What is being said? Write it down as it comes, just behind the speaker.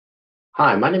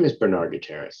Hi, my name is Bernard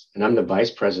Gutierrez, and I'm the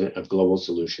Vice President of Global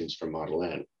Solutions for Model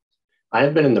N. I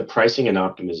have been in the pricing and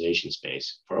optimization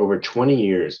space for over 20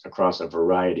 years across a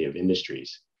variety of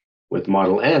industries, with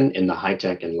Model N in the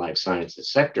high-tech and life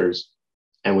sciences sectors,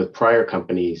 and with prior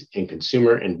companies in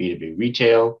consumer and B2B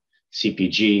retail,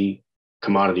 CPG,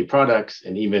 commodity products,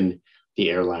 and even the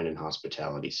airline and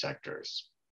hospitality sectors.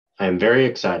 I am very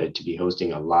excited to be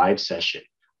hosting a live session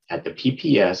at the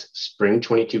PPS Spring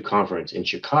 22 conference in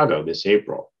Chicago this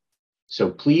April. So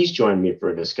please join me for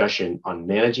a discussion on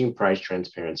managing price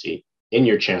transparency in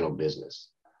your channel business.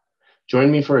 Join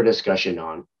me for a discussion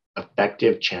on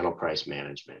effective channel price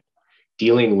management,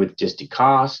 dealing with disty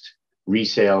cost,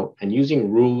 resale, and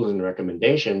using rules and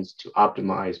recommendations to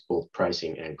optimize both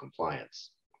pricing and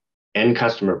compliance. End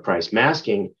customer price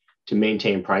masking to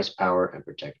maintain price power and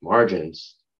protect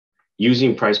margins,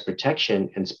 using price protection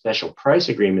and special price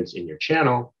agreements in your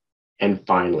channel, and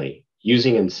finally,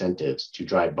 using incentives to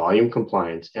drive volume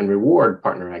compliance and reward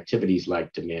partner activities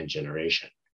like demand generation.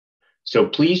 So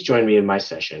please join me in my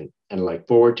session, and I look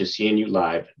forward to seeing you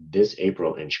live this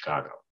April in Chicago.